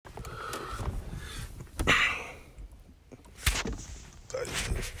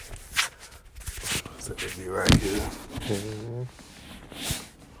Put this be right here.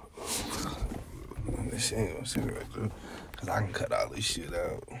 This shit ain't gonna sit right through. Cause I can cut all this shit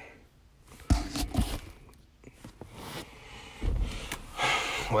out.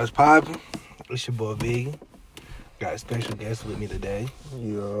 What's poppin'? It's your boy Biggie. Got a special guest with me today.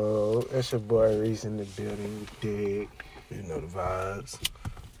 Yo, it's your boy Reese in the building. You dig? You know the vibes.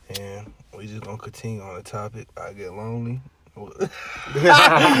 And we just gonna continue on the topic. I get lonely. Oh,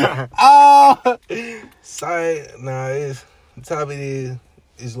 sorry. Nah, the topic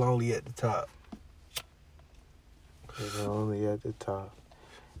is lonely at the top. It's only at the top.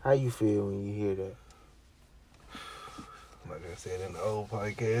 How you feel when you hear that? Like I said in the old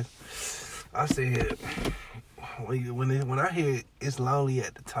podcast, I said when I hear it's lonely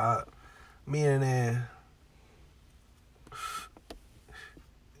at the top, meaning that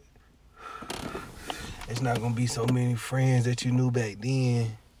it's not gonna be so many friends that you knew back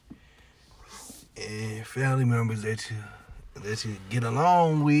then and family members that you get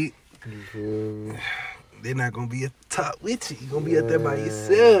along with. You feel me? They're not gonna be at the top with you. You're gonna be up there by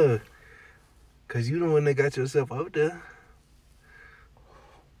yourself. Cause you the one that got yourself up there.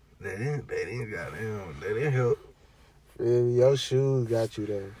 They didn't help. Feel me? Your shoes got you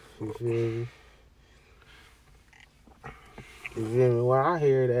there. You feel me? You feel me? When I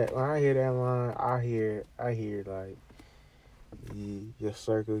hear that line, I hear like your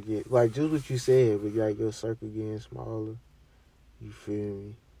circle get like just what you said, but like your circle getting smaller. You feel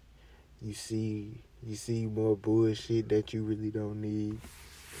me? You see more bullshit that you really don't need.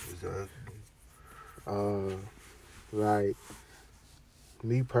 Exactly. Like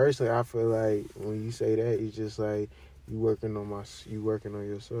me personally, I feel like when you say that, it's just like you working on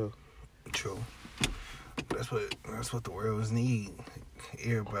yourself. True. That's what the world need.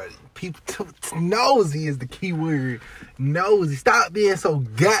 Everybody, people, nosy is the key word. Nosy. Stop being so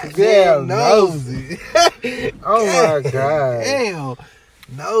goddamn nosy. Oh my god. Damn.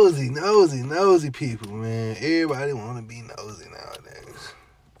 Nosy people, man. Everybody want to be nosy nowadays.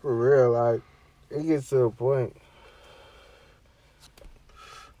 For real, like it gets to a point.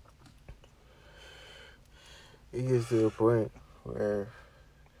 It gets to a point where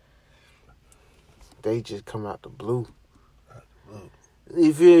they just come out the blue.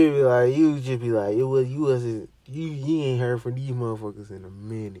 You feel me? Like you just be like, you ain't heard from these motherfuckers in a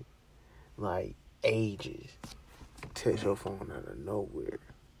minute, like ages. Text your phone out of nowhere.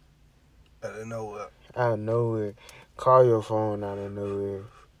 Out of nowhere. Out of nowhere. Call your phone out of nowhere.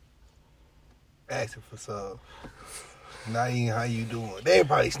 Asking for some. Not even how you doing. They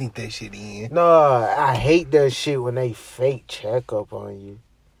probably sneak that shit in. No, I hate that shit when they fake check up on you.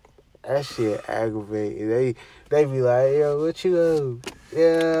 That shit aggravating. They be like, yo, what you up?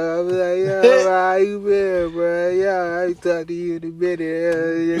 Yeah, I be like, yo, how you been, bro? Yeah, I ain't talk to you in a minute.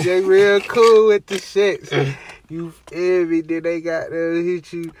 Yeah, they real cool with the shit. You feel me? Then they got to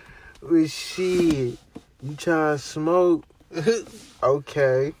hit you with shit. You trying to smoke?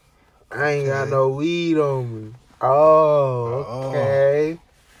 Okay. I ain't got no weed on me. Oh, okay.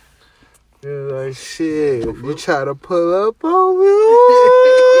 You're like, shit, you try to pull up on me?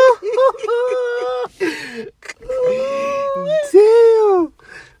 Damn.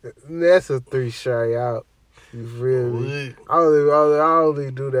 That's a 3-shot out. You feel me? I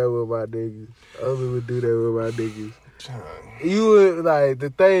only do that with my niggas. I only would do that with my niggas. You would, like, the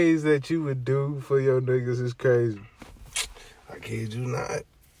things that you would do for your niggas is crazy. I kid you not.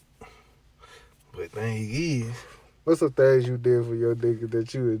 But thing is, what's some things you did for your nigga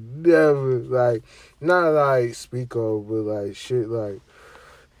that you would never, like, not like speak of, but like shit like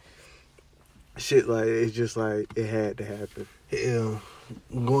it's just like it had to happen. Hell,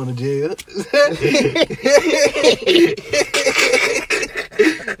 I'm going to jail.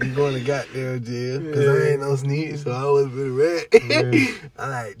 You going to goddamn jail because I ain't no snitch, so I wasn't been rat. I'm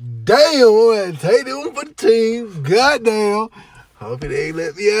like, damn, boy, take them for the team. Goddamn. Hope it ain't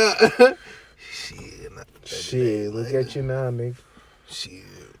let me out. Shit, look at you now, nigga. Shit.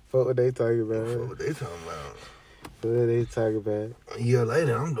 Fuck what they talking about. Fuck what they talking about. Fuck what they talking about. A year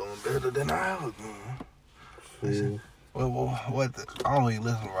later, I'm doing better than I was doing. What I don't even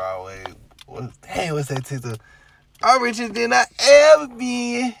listen the right way. What's that TikTok? I'm richer than I ever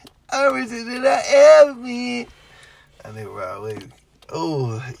been. I'm richer than I ever been. I think right way.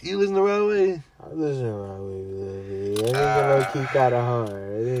 Oh, you listen the right way? I listen the right way a little bit. It ain't gonna keep kind of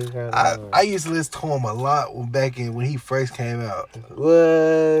hard. I used to listen to him a lot back when he first came out.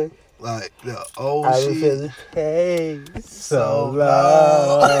 What? Like the old I shit. I feel the pain so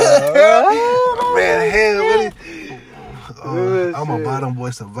long. Man, hell, what is... I'm a bottom boy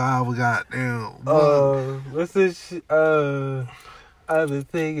survivor, goddamn. What's this shit? I've been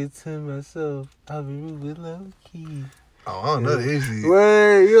thinking to myself, I've been moving low key. Oh, I don't know this shit.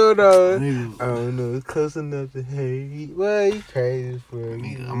 Wait, you know. Nigga, I don't know, it's close enough to hate. Well, you crazy for it.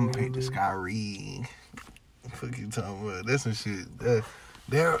 nigga, I'm gonna pick the Sky Reed. Fuck you talking about? That's some shit.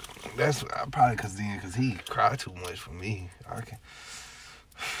 That's probably cause he cried too much for me. I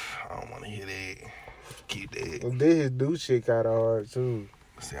don't want to hear that. Keep that. Well, then his new shit got hard too.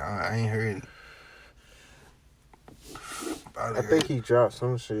 See, I ain't heard it. I think he dropped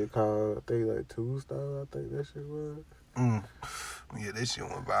some shit called, I think like Tuesday. I think that shit was. Yeah, this shit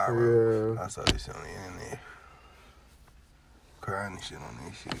went viral. Yeah. I saw this shit on the internet. Crying and shit on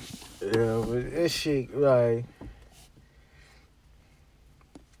this shit. Yeah, but this shit, like,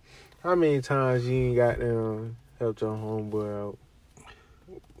 how many times you ain't got them helped your homeboy out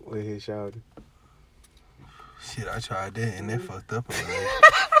with his shouting? Shit, I tried that and that fucked up.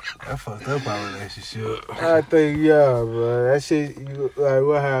 That fucked up our relationship. I think, yeah, bro. That shit, like,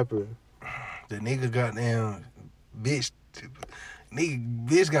 what happened? The nigga goddamn bitch.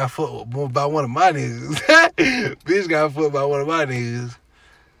 Bitch got fucked by one of my niggas. Bitch got fucked by one of my niggas.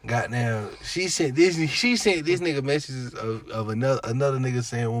 Goddamn, she sent this nigga messages of another nigga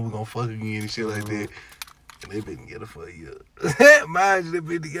saying when we gonna fuck again and shit like that. And they been together for a year. Mind you, they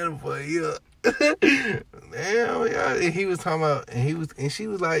been together for a year. Damn, yeah. And he was talking about, and she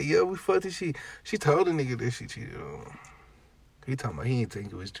was like, yeah, we fucked this shit. She told the nigga that she cheated on him. He talking about, he ain't think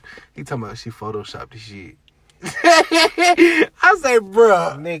it was, he talking about she photoshopped the shit. I say,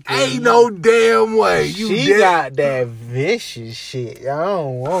 bruh, nigga, ain't no damn way. She got that vicious shit. I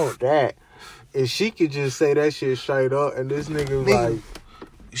don't want that. If she could just say that shit straight up, and this nigga like,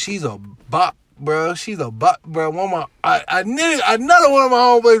 she's a bop, bro. She's a bop, bro. Another one of my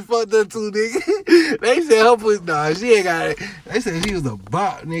homeboys fucked her too, nigga. They said her pussy, nah, she ain't got it. They said she was a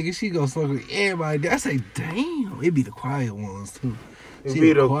bop, nigga. She gonna suck with everybody. I say, damn, it be the quiet ones too. It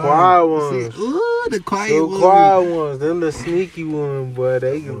be the quiet ones. Ooh, the quiet ones. The quiet ones. Them the sneaky ones, boy.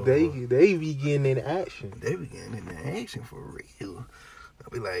 They be getting in action. They be getting in action for real. I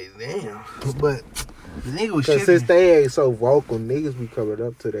be like, damn. But the nigga was shit. Since they ain't so vocal, niggas be coming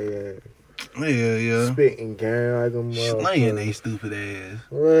up to their ass. Yeah. Spitting gang like them. Slaying they stupid ass.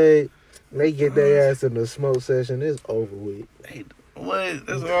 Wait. They get their ass in the smoke session. It's over with. Hey, what?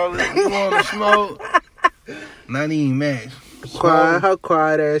 That's all you want to smoke? Not even match. Quiet, her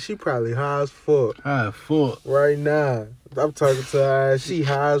quiet ass, she probably high as fuck. High as fuck. Right now. I'm talking to her ass, she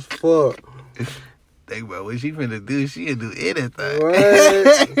high as fuck. Think about what she finna do. She'll do anything.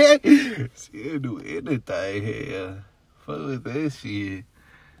 What? She'll do anything here. Fuck with that shit.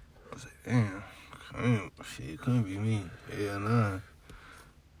 I was like, damn. Shit, couldn't be me. Hell nah.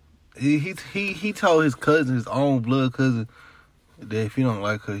 He told his cousin, his own blood cousin, that if he don't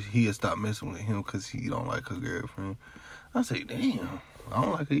like her, he'll stop messing with him because he don't like her girlfriend. I say, damn, I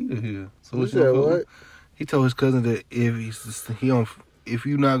don't like her either here. So you said what? He told his cousin that if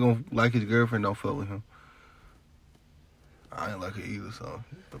you not gonna like his girlfriend, don't fuck with him. I ain't like her either, so.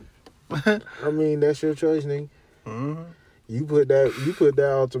 I mean, that's your choice, nigga. Mm-hmm. You put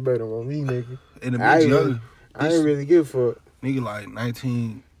that ultimatum on me, nigga. And the bitch younger. I ain't really give a fuck. Nigga like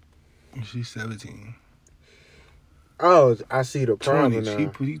 19, she's 17. Oh, I see the problem 20,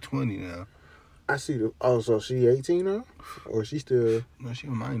 now. He 20 now. I see the. Oh, so she 18 now, or she still? No, she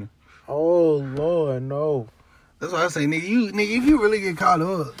a minor. Oh Lord, no. That's why I say, nigga, if you really get caught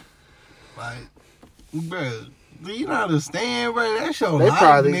up, like, bro, do you not understand, bro? That's your life,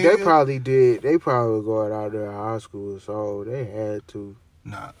 nigga. They probably did. They probably going out there in high school, so they had to.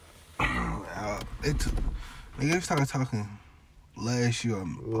 Nah, they started talking last year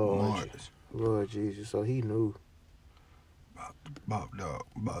in March. Lord Jesus, so he knew. About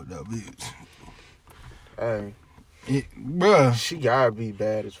that bitch. Hey. Bruh. She gotta be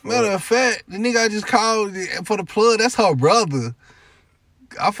bad as fuck. Matter of fact, the nigga I just called for the plug, that's her brother.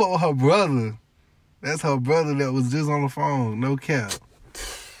 I fuck with her brother. That's her brother that was just on the phone. No cap.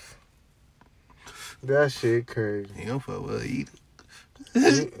 That shit crazy. He don't fuck with her either.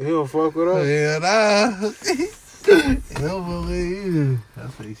 He don't fuck with us? Yeah, nah. He don't fuck with her either. I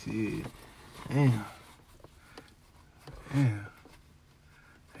say shit. Damn. Yeah.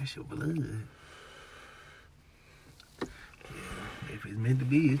 That's your blood. Yeah. If it's meant to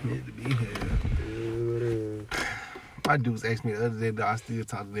be, it's meant to be. Yeah. My dudes asked me the other day, do I still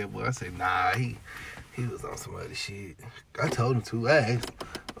talk to that boy? I said, nah, he was on some other shit. I told him to. I asked him.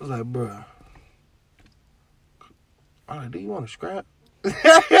 I was like, bro. I'm like, do you want to scrap?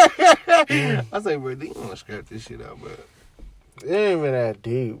 I said, bro, do you want to scrap this shit out, bro? It ain't even that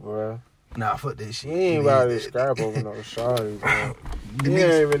deep, bro. Nah, fuck that shit. You ain't about to scrap over no shawty, bro. The It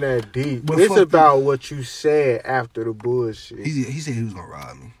ain't even that deep. It's about what you said after the bullshit. He said he was gonna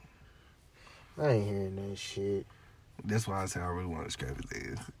rob me. I ain't hearing that shit. That's why I said I really want to scrap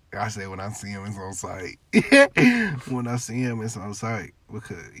his ass. I said when I see him, it's on sight. When I see him, it's on sight.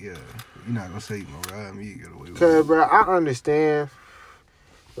 Because, yeah, you're not going to say you're going to ride me. You get away with it. Because, bro, I understand.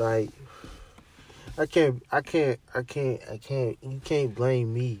 Like, you can't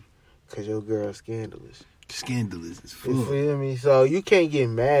blame me because your girl's scandalous. Scandalous as fuck. You feel me? So you can't get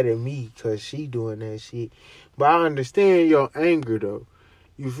mad at me because she doing that shit. But I understand your anger, though.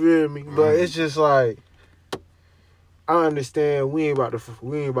 You feel me? Right. But it's just like, I understand we ain't about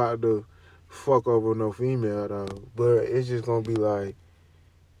to fuck over no female though. But it's just gonna be like,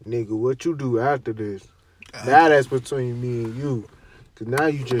 nigga, what you do after this? Now that's between me and you. Cause now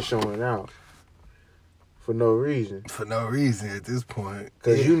you just showing out. For no reason. For no reason at this point.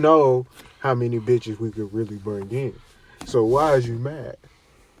 Cause you know how many bitches we could really bring in. So why is you mad?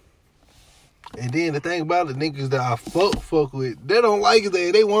 And then the thing about the niggas that I fuck with, they don't like it.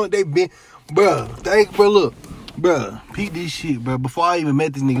 They want it. They been, bro, look. Bruh, peep this shit, bruh. Before I even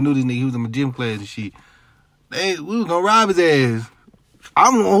met this nigga, knew this nigga, he was in my gym class and shit. We was gonna rob his ass.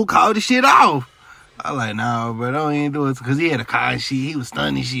 I'm the one who called this shit off. I like, nah, bro, don't even do it. Because he had a car and shit. He was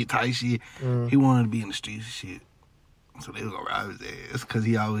stunning shit, tight shit. He wanted to be in the streets and shit. So they was gonna rob his ass. Because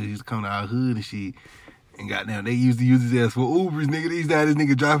he always used to come to our hood and shit. And goddamn, they used to use his ass for Ubers, nigga. These days, this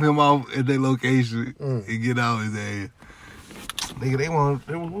nigga drop him off at their location and get out his ass. Nigga, we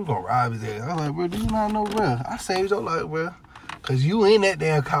gonna rob his ass. I was like, bro, do you not know, bro? I saved your life, bro. Cause you in that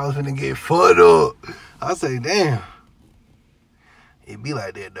damn college finna get fucked up. I say, damn. It be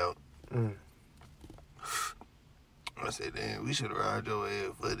like that, though. I said, damn, we should have robbed your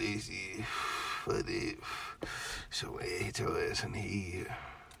ass for this shit. For this. So, hit your ass in the head.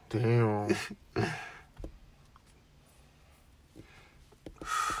 Damn.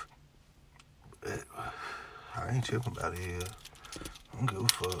 But I ain't tripping about it here. I don't give a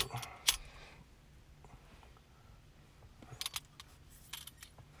fuck.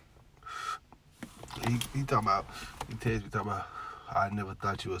 He talking about, I never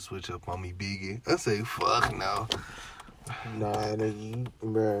thought you would switch up on me, Biggie. I say, fuck no. Nah, nigga,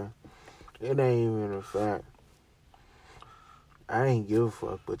 bruh. It ain't even a fact. I ain't give a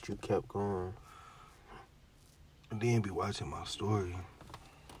fuck, but you kept going. And then be watching my story.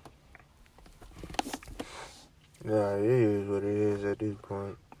 Yeah, it is what it is at this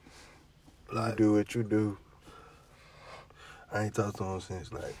point. Like, you do what you do. I ain't talked to him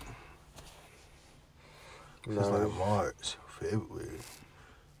since like March, February.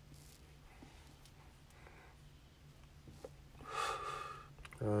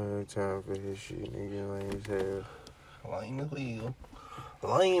 I ain't time for his shit, nigga. Lame as hell. Lame as hell.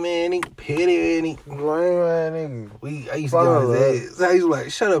 Lame man, nigga. Petty man, nigga. Lame man, nigga. I used to get on his ass. I used to be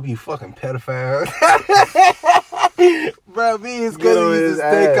like, shut up, you fucking pedophile. Bro, me and Scotty used to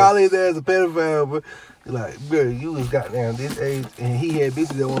stay calling his ass a pedophile, but like, bro, you was goddamn this age, and he had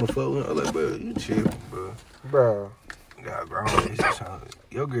bitches that want to fuck with him. I was like, bro, you tripping, bro. Bro. Got grown bitches.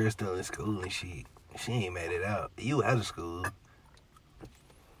 Your girl still in school and shit. She ain't mad it out. You out of school.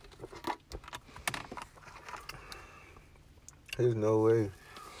 There's no way.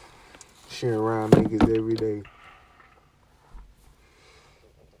 She around niggas every day.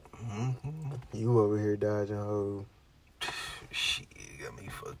 Mm-hmm. You over here dodging hoes. Shit, got me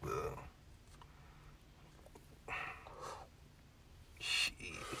fucked up. Shit.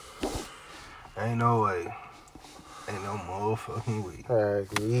 Ain't no way. Ain't no motherfucking way. I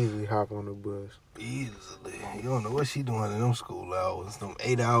can easily hop on the bus. Easily. You don't know what she doing in them school hours. Them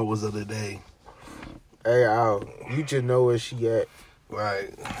 8 hours of the day. 8 hours. You just know where she at.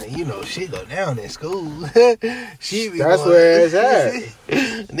 Right. You know, she go down in school. She be That's where it's at.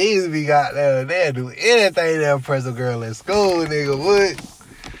 Niggas be goddamn, they'll do anything to impress a girl in school, nigga. What?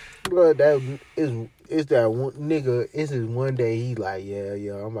 But that is that one nigga, it's his one day he like, yeah,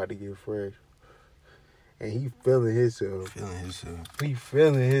 I'm about to get fresh. And he feeling himself. He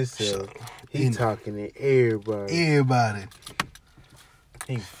feeling himself. He talking to everybody.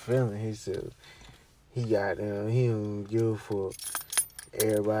 He feeling himself. He got down. He don't give a fuck.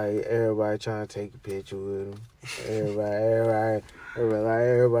 Everybody trying to take a picture with him. Everybody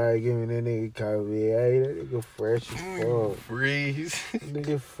giving that nigga coffee. Hey, that nigga fresh as fuck. Freeze.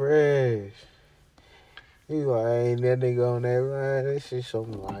 Nigga fresh. He like, ain't that nigga on that line? That shit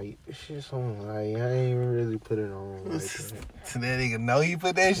something light. I ain't even really put it on like that. So that nigga know he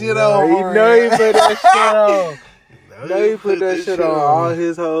put that shit on. He know he put that shit on. No, he put that shit on. All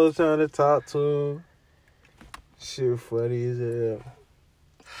his hoes trying to talk to him. Shit funny as hell.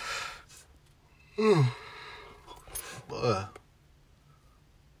 Boy.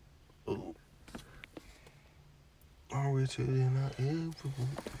 Ooh. I'm richer than I ever.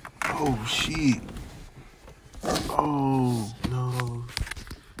 Oh, shit. Oh, no.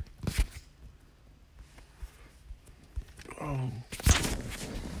 Oh.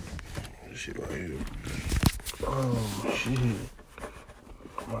 This shit right here. Oh, shit.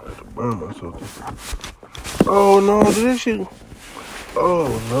 I might have to burn myself. Oh, no. Did this shit... Oh,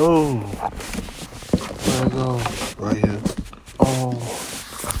 no. Where'd it go? Right here. Oh,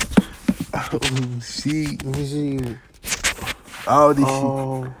 shit. Let me see. All this shit.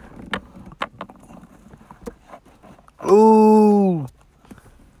 Ooh.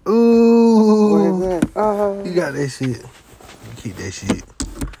 Ooh. Where's that? You got that shit. Keep that shit.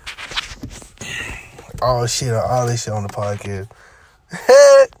 All shit, all this shit on the podcast.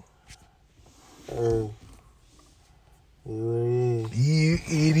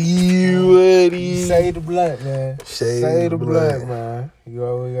 It is what it is. Say the blunt, man. Say the blunt, man. You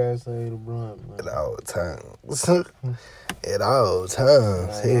always gotta say the blunt, man. At all times. At all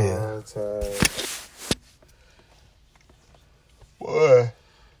times. Yeah. At all times. Boy.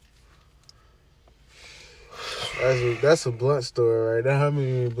 That's a blunt story right there. How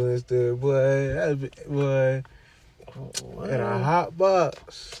many blunts there, boy? Boy. In a hot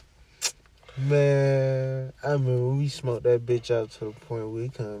box. Man, I mean, we smoked that bitch out to the point we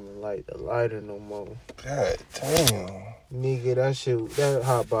couldn't even light the lighter no more. God damn. Nigga, that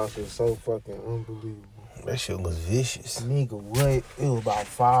hot box was so fucking unbelievable. That shit was vicious. Nigga, what? It was about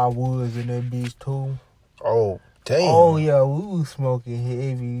 5 woods in that bitch, too. Oh, damn. Oh, yeah, we was smoking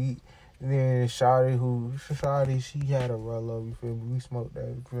heavy. Then Shawty, she had a Rello, you feel me? We smoked that,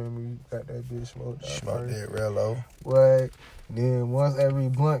 you feel me? We got that bitch smoked out. Smoked that Rello. But then once every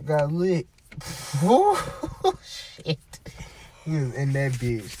blunt got lit, shit. He was in that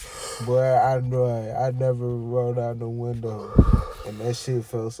bitch. Boy, I never rolled out the window. And that shit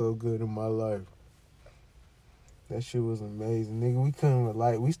felt so good in my life. That shit was amazing. Nigga, we couldn't even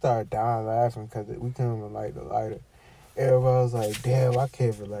light. We started dying laughing because we couldn't even light the lighter. Everybody was like, damn, I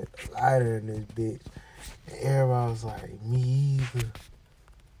can't even light the lighter in this bitch. And everybody was like, me either.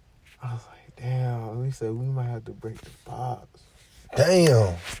 I was like, damn. We said we might have to break the box.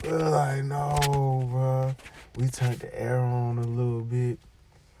 Damn. We were like, no, bro. We turned the air on a little bit.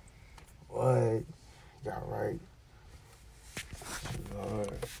 What? Got right.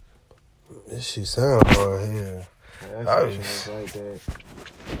 Lord. This shit sound hard here. Yeah, that shit was like that.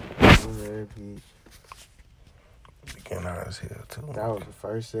 That beat. Getting high as hell, too. That was the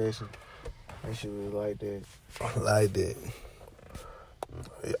first session. That shit was like that. Like that.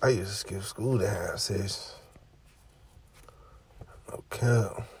 I used to skip school to have sessions. No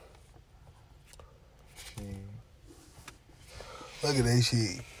cap. Look at that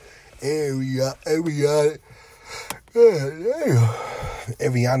shit.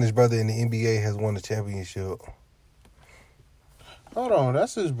 Every honest brother in the NBA has won a championship. Hold on,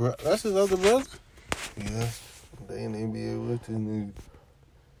 that's his other brother? Yeah. They in the NBA with this nigga.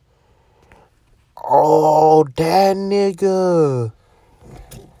 Oh, that nigga.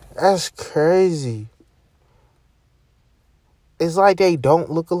 That's crazy. It's like they don't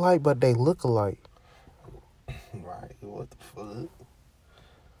look alike, but they look alike. Right, what the fuck?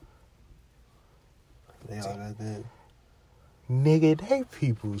 They all got that. Nigga, they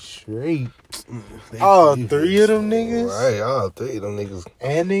people straight. All 3 of them niggas? Right, all 3 of them niggas.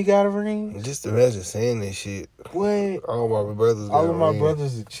 And they got a ring? Just imagine saying that shit. What? All my brothers got all of my ring.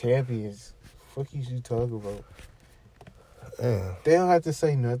 brothers are champions. Fuck you talking about? Damn. They don't have to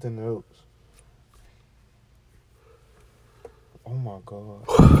say nothing else. Oh my God.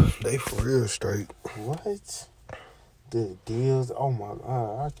 They for real straight. What? The deals. Oh my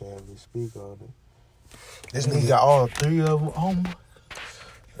God. I can't even speak on it. This nigga nigga got all 3 of them. Oh my.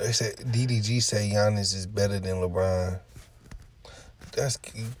 They said DDG say Giannis is better than LeBron. That's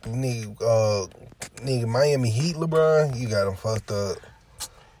nigga Miami Heat LeBron. You got him fucked up.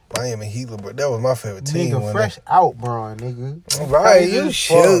 Miami Heat LeBron. That was my favorite team. Nigga, fresh out, Bron, nigga. Right, you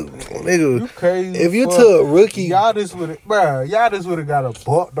shoot, nigga. You crazy? If you took rookie, y'all just would have got a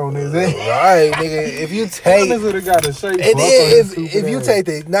buck on his ass. Right, nigga. If you take, y'all would have got a straight. And then if you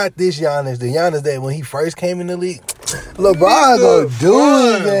take not this Giannis, the Giannis that when he first came in the league, LeBron gonna do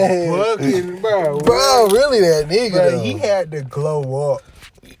it, man. Bro, really that nigga. Bro, he had to glow up.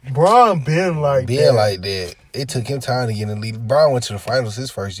 Bron been like that. It took him time to get in the league. Bron went to the finals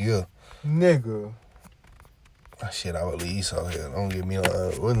his first year. Nigga. Shit, I would leave so here. Don't get me on.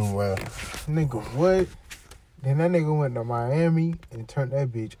 Nigga, what? Then that nigga went to Miami and turned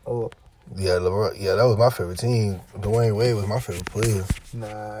that bitch up. Yeah, LeBron. Yeah, that was my favorite team. Dwayne Wade was my favorite player.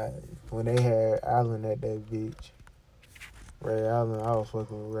 Nah, when they had Allen at that bitch. Ray Allen, I was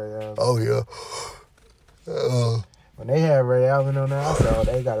fucking with Ray Allen. Oh, yeah. When they had Ray Allen on there, I said, oh,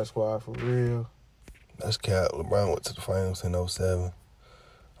 they got a squad for real. That's cap. LeBron went to the finals in 07.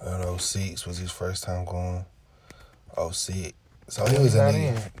 And 06 was his first time going. 06. So he was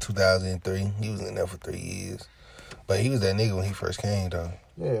in 2003. He was in there for 3 years. But he was that nigga when he first came, though.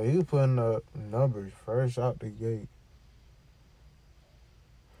 Yeah, he was putting up numbers first out the gate.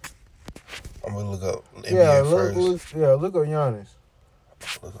 I'm going to look up NBA first. Look up Giannis.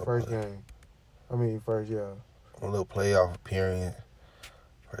 First game. First, yeah. A little playoff appearance.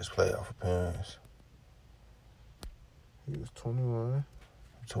 First playoff appearance. He was 21.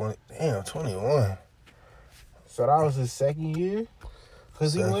 21. So that was his second year?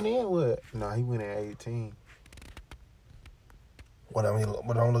 Because he went in with... Nah, he went in 18. What I'm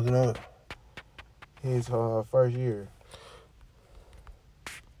looking up? His first year.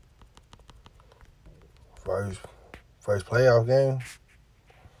 First playoff game?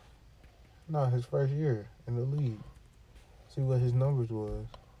 No, his first year in the league. See what his numbers was.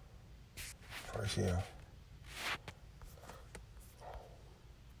 First year.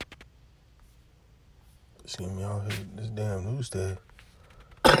 See me out here, this damn news day.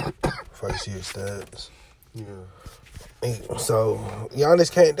 First year stats. Yeah. So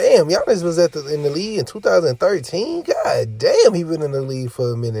Giannis can't. Damn, Giannis was in the league in 2013. God damn, he been in the league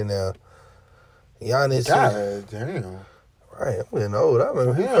for a minute now. Giannis. God damn. Right, I'm getting old. I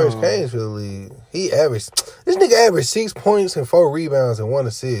remember he first came to the league. This nigga averaged 6 points and 4 rebounds and 1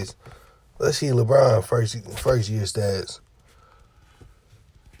 assist. Let's see LeBron first year stats.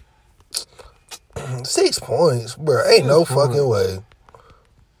 6 points, bro. Ain't no fucking way.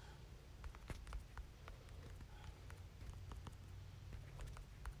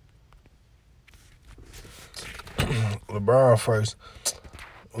 LeBron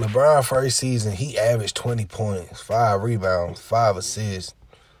first season, he averaged 20 points, 5 rebounds, 5 assists,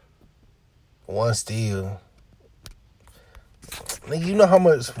 1 steal. Nigga, you know how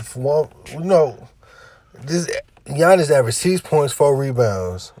much this Giannis averaged 6 points, 4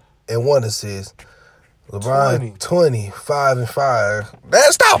 rebounds, and 1 assist. LeBron 20, 5 and 5.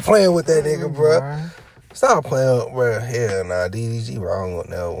 Man, stop playing with that nigga, bro. Stop playing, bro. Hell nah, DDG wrong on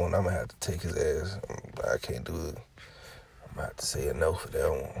that one. I'm gonna have to take his ass. I can't do it. I'm gonna have to say a no for that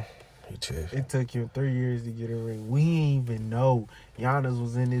one. It took him 3 years to get a ring. We ain't even know Giannis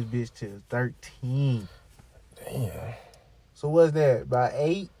was in this bitch till 13. Damn. So what's that? By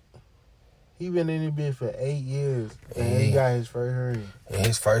 8? He been in this bitch for 8 years. And he got his first ring. And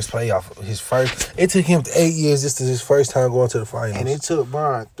his first playoff. It took him 8 years just to his first time going to the finals. And it took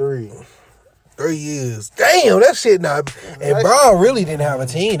Bron 3. 3 years. Damn, that shit not. And Brown really didn't have a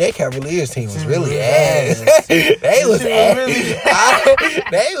team. That Cavaliers team was really ass. They was ass.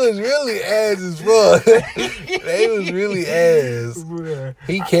 They was really ass as fuck. They was really ass.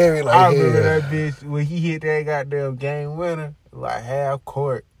 He carried like hell. I remember that bitch when he hit that goddamn game winner, like half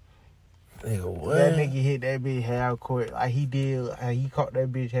court. Nigga, what? That nigga hit that bitch half court. Like he did. He caught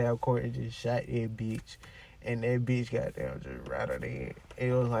that bitch half court and just shot that bitch. And that bitch goddamn just rattled in.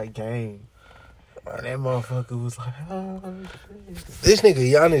 It was like game. And that motherfucker was like, oh, shit. This nigga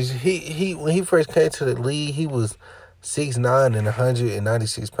Giannis, he when he first came to the league, he was 6'9" and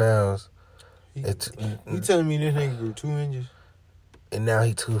 196 pounds. You telling me this nigga grew 2 inches? And now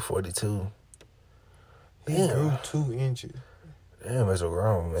he 242. He grew 2 inches. Damn, that's a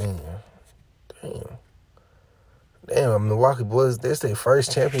grown man. Damn, Milwaukee Bucks, that's their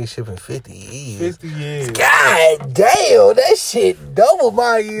first championship in 50 years. 50 years. God damn, that shit double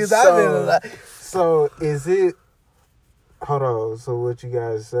my years. I've been alive. So, is it... Hold on. So, what you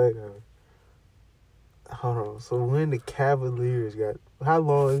guys say, though? Hold on. So, when the Cavaliers got... How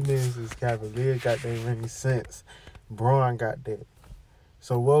long it been since Cavaliers got their ring since Bron got that?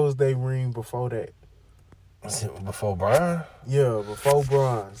 So, what was their ring before that? Before Bron? Yeah, before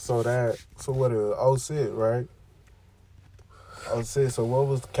Bron. So, what, 06, right? 06. So, what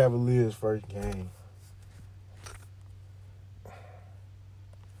was the Cavaliers' first game?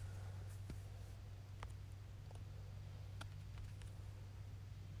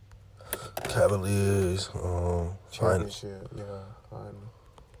 Cavaliers, championship,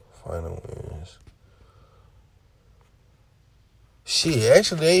 final wins. Shit,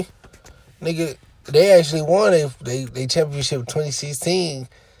 actually, they actually won they championship in 2016,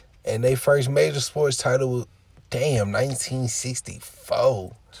 and their first major sports title was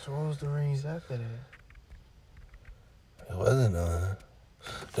 1964. So what was the rings after that? It wasn't none.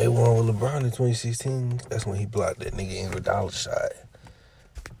 They won with LeBron in 2016. That's when he blocked that nigga Iguodala shot.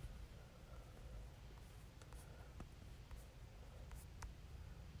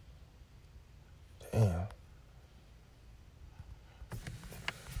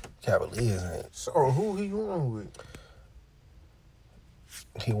 Cavaliers ain't. So who he won with?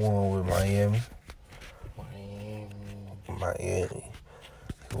 He won with Miami. Miami.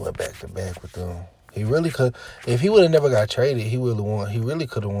 He went back to back with them. He really could. If he would have never got traded, he really won. He really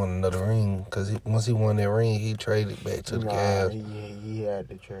could have won another ring because once he won that ring, he traded back to the Cavs. He had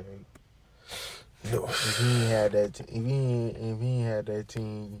to trade. No. If he had that, if he had that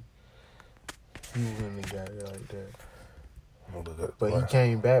team, he wouldn't have got it like that. But he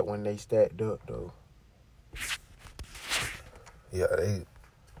came back when they stacked up though. Yeah,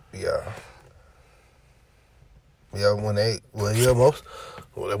 when they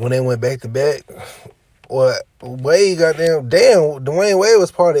went back to back, Wade Dwayne Wade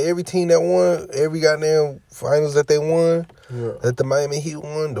was part of every team that won every goddamn finals that they won. Yeah. That the Miami Heat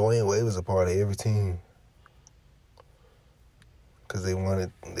won. Dwayne Wade was a part of every team because they won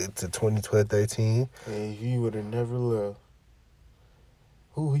it to 2012-13. And if he would have never left,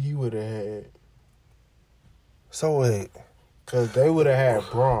 who he would have had? So wait. Because they would have had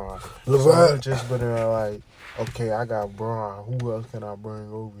Braun. So it would just been like, okay, I got Braun. Who else can I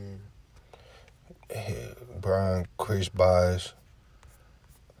bring over here? Brian, Chris Bosh,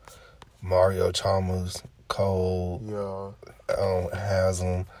 Mario Chalmers, Cole,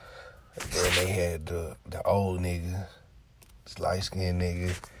 Haslam. Then they had the old nigga, this light-skinned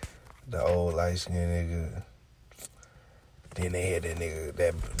nigga, the old light-skinned nigga. Then they had that nigga,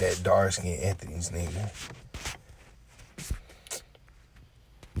 that dark-skinned Anthony's nigga.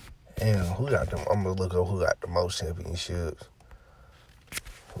 And who got them? I'm gonna look up who got the most championships.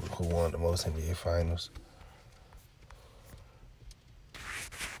 Who won the most NBA finals?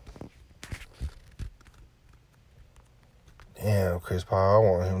 Damn, Chris Paul, I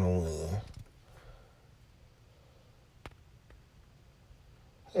want him to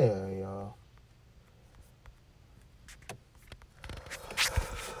win. Hell, y'all.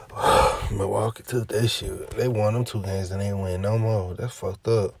 Milwaukee took that shit. They won them 2 games and they ain't win no more. That's fucked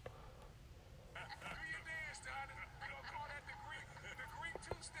up.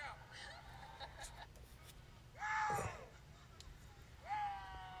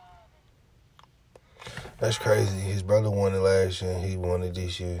 That's crazy. His brother won it last year and he won it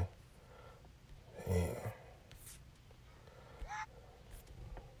this year. Yeah.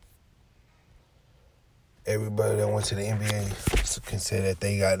 Everybody that went to the NBA can say that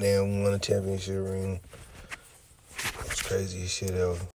they got them won a championship ring. It's crazy as shit ever.